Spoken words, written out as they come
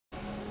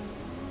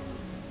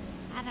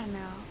I don't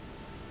know.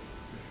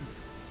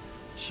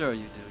 Sure you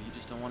do, you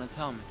just don't want to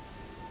tell me.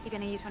 You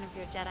gonna use one of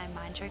your Jedi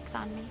mind tricks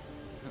on me?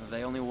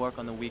 They only work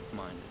on the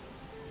weak-minded.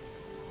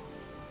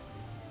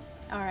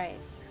 Alright.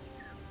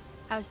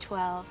 I was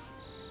 12.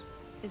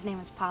 His name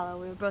was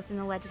Paulo. We were both in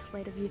the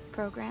legislative youth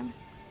program.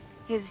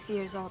 He was a few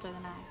years older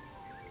than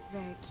I.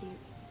 Very cute.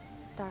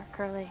 Dark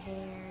curly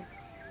hair,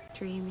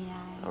 dreamy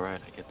eyes.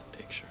 Alright, I get the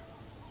picture.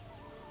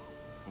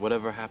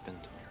 Whatever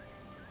happened to him?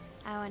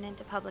 I went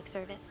into public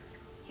service.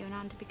 He went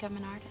on to become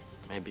an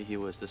artist. Maybe he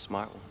was the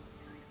smart one.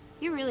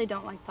 You really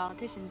don't like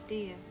politicians, do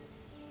you?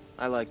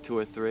 I like 2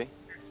 or 3.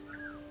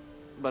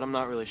 But I'm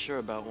not really sure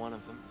about one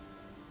of them.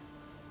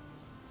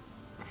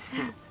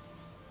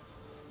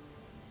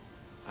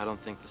 I don't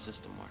think the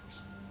system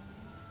works.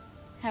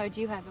 How would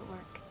you have it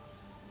work?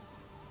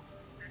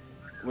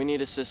 We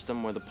need a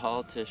system where the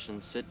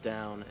politicians sit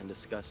down and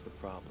discuss the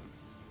problem.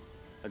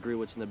 Agree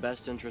what's in the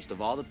best interest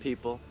of all the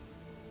people,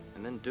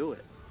 and then do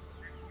it.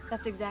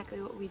 That's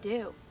exactly what we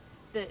do.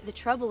 The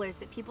trouble is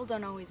that people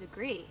don't always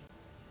agree.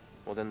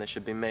 Well, then they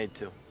should be made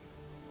to.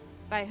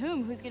 By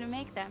whom? Who's gonna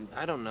make them?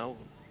 I don't know.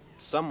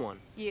 Someone.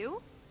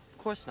 You? Of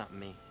course not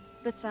me.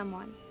 But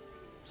someone.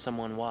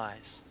 Someone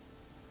wise.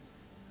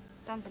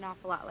 Sounds an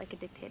awful lot like a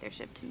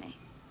dictatorship to me.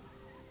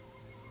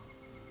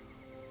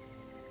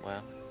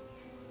 Well,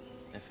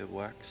 if it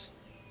works.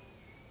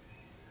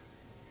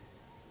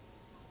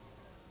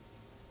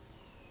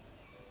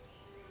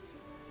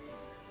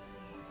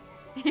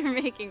 You're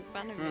making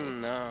fun of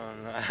me. No,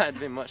 I'd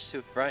be much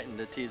too frightened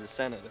to tease a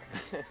senator.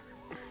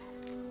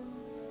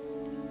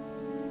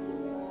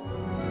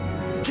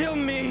 Kill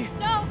me!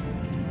 No!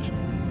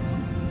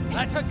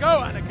 Let her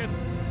go, Anakin!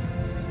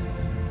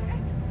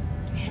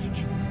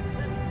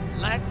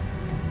 Let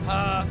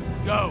her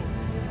go!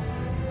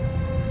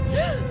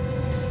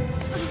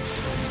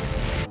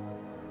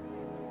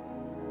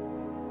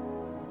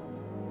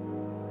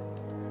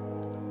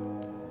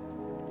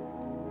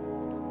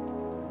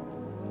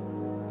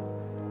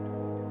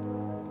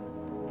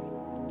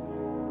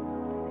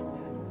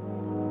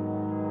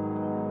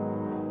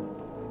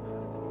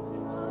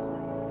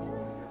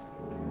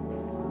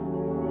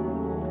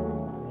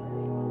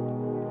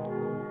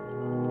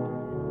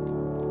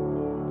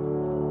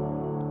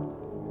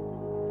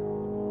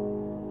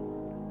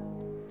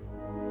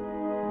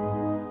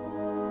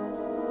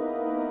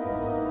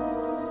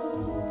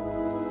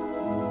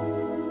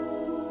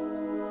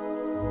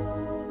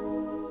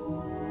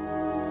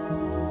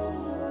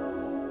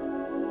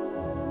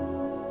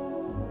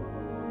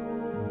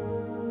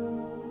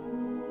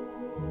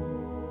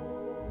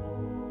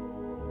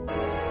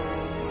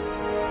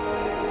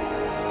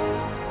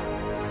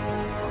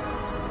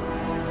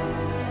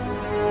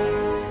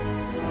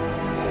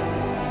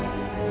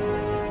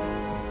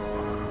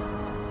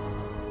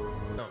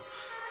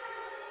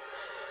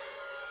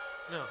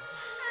 No.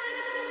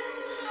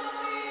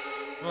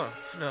 Oh,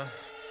 no.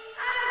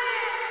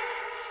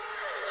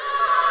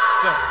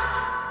 No.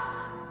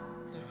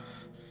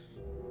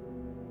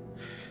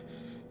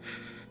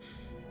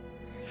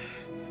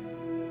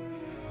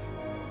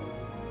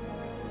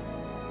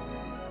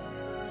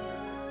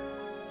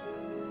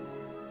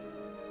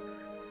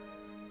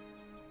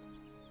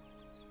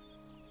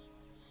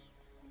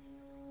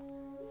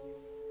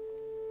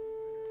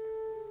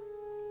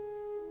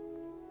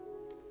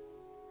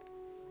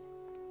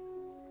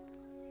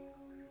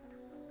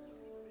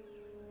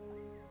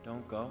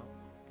 Don't go.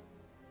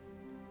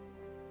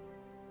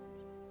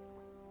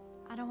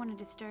 I don't want to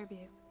disturb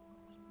you.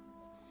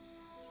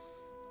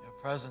 Your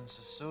presence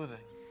is soothing.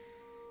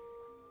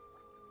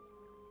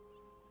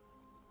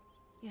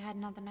 You had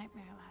another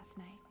nightmare last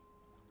night.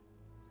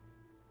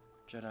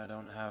 Jedi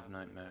don't have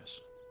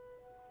nightmares.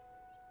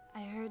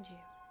 I heard you.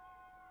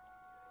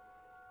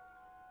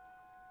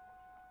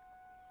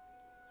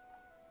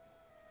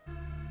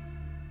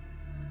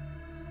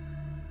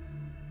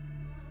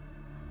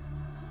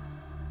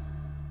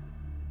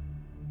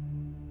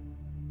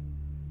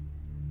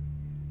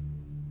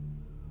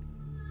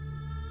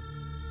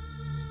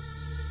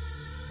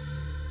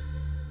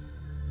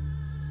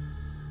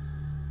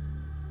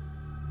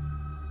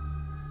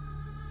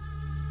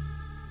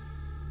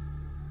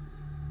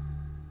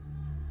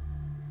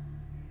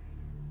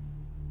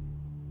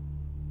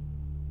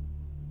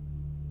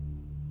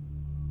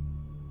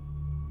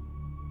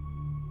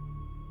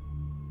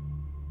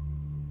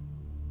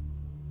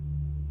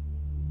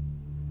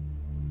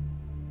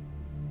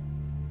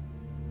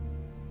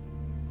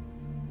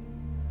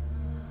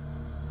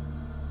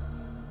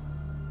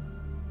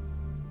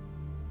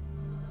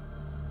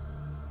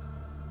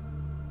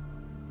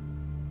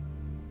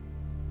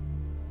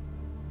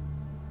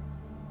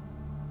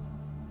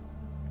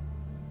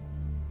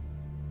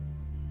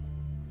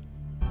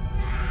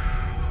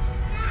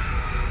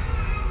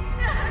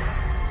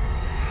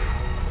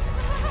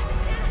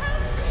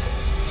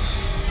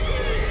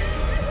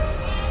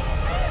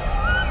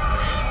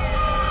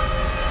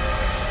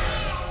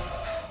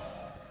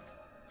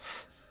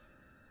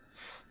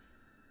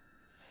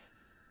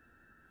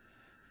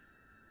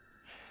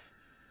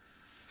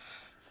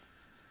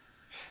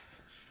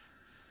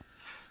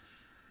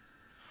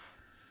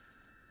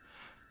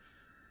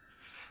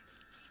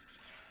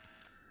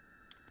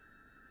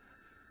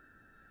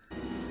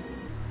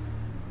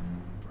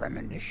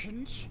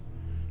 Premonitions?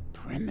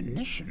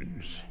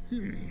 Premonitions?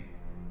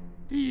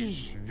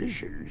 These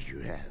visions you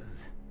have.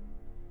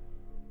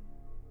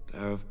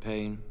 They're of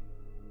pain,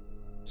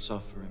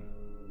 suffering,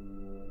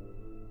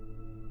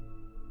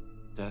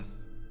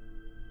 death.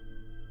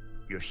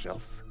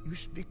 Yourself you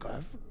speak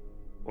of?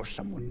 Or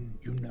someone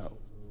you know?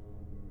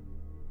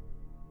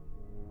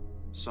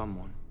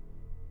 Someone.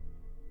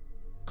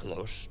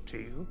 Close to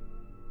you?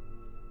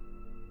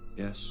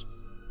 Yes.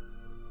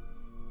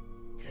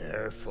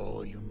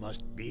 Careful you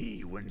must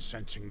be when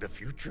sensing the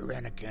future,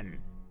 Anakin.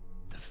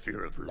 The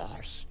fear of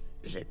loss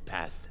is a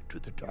path to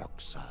the dark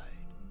side.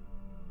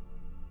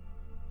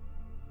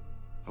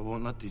 I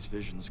won't let these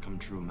visions come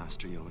true,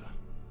 Master Yoda.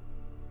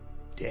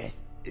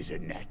 Death is a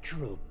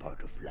natural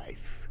part of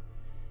life.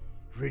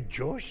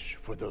 Rejoice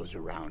for those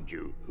around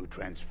you who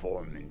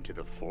transform into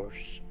the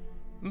Force.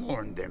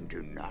 Mourn them,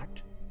 do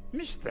not.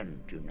 Miss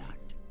them, do not.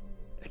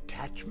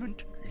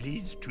 Attachment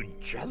leads to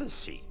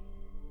jealousy.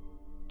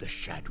 The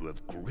shadow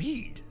of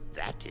greed,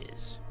 that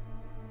is.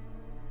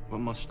 What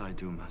must I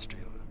do, Master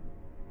Yoda?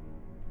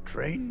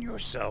 Train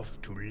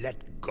yourself to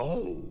let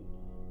go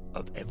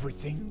of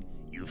everything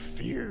you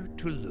fear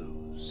to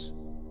lose.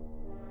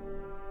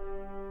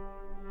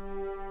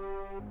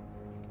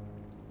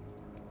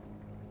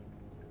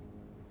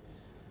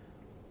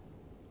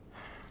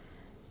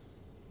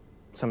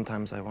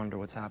 Sometimes I wonder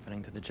what's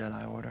happening to the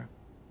Jedi Order.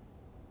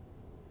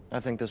 I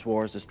think this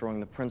war is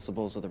destroying the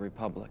principles of the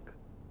Republic.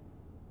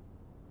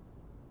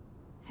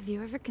 Have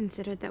you ever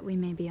considered that we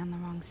may be on the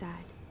wrong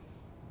side?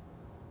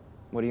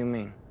 What do you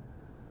mean?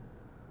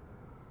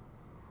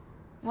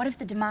 What if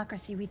the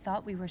democracy we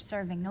thought we were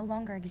serving no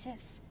longer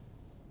exists?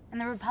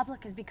 And the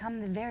Republic has become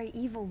the very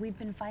evil we've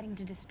been fighting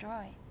to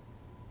destroy?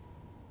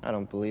 I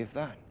don't believe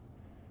that.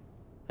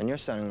 And you're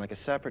sounding like a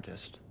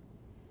separatist.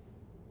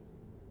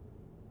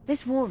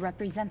 This war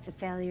represents a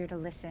failure to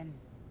listen.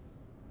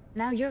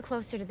 Now you're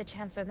closer to the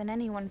Chancellor than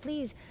anyone.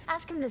 Please,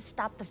 ask him to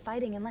stop the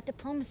fighting and let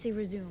diplomacy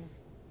resume.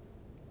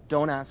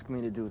 Don't ask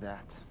me to do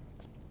that.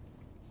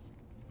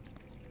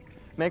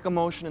 Make a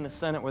motion in the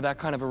Senate where that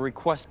kind of a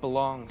request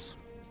belongs.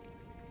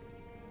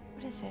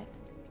 What is it?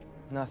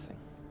 Nothing.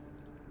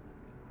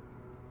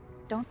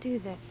 Don't do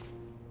this.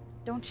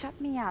 Don't shut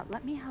me out.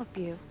 Let me help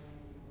you.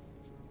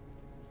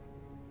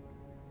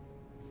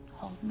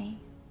 Hold me.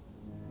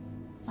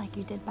 Like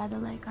you did by the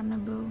lake on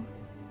Naboo.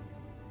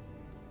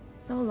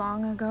 So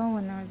long ago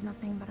when there was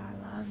nothing but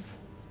our love.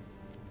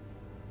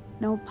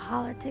 No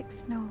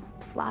politics, no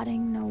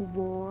plotting, no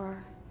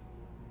war.